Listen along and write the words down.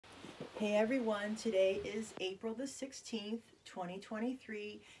Hey everyone, today is April the 16th,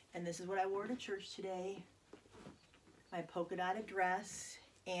 2023, and this is what I wore to church today. My polka dotted dress,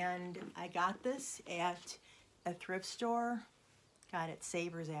 and I got this at a thrift store. Got it at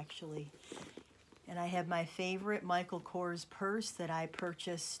Savers actually. And I have my favorite Michael Kors purse that I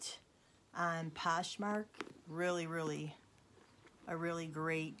purchased on Poshmark. Really a really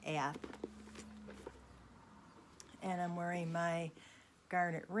great app. And I'm wearing my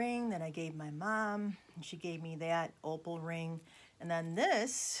garnet ring that I gave my mom, and she gave me that opal ring. And then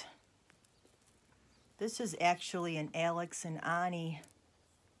this is actually an Alex and Ani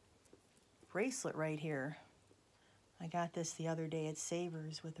bracelet right here. I got this the other day at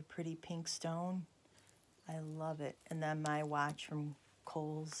Savers with a pretty pink stone. I love it. And then my watch from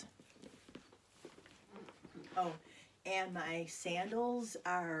Kohl's. Oh, and my sandals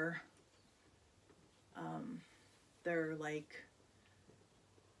are they're like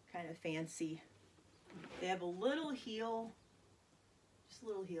kind of fancy. They have a little heel, just a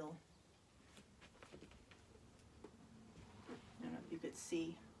little heel. I don't know if you could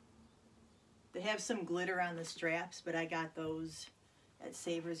see. They have some glitter on the straps, but I got those at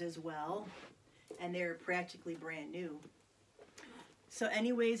Savers as well. And they're practically brand new. So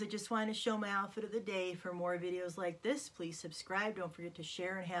anyways, I just wanted to show my outfit of the day. For more videos like this, please subscribe. Don't forget to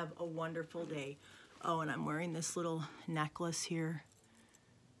share and have a wonderful day. Oh, and I'm wearing this little necklace here.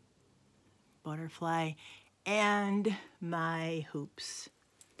 Butterfly, and my hoops.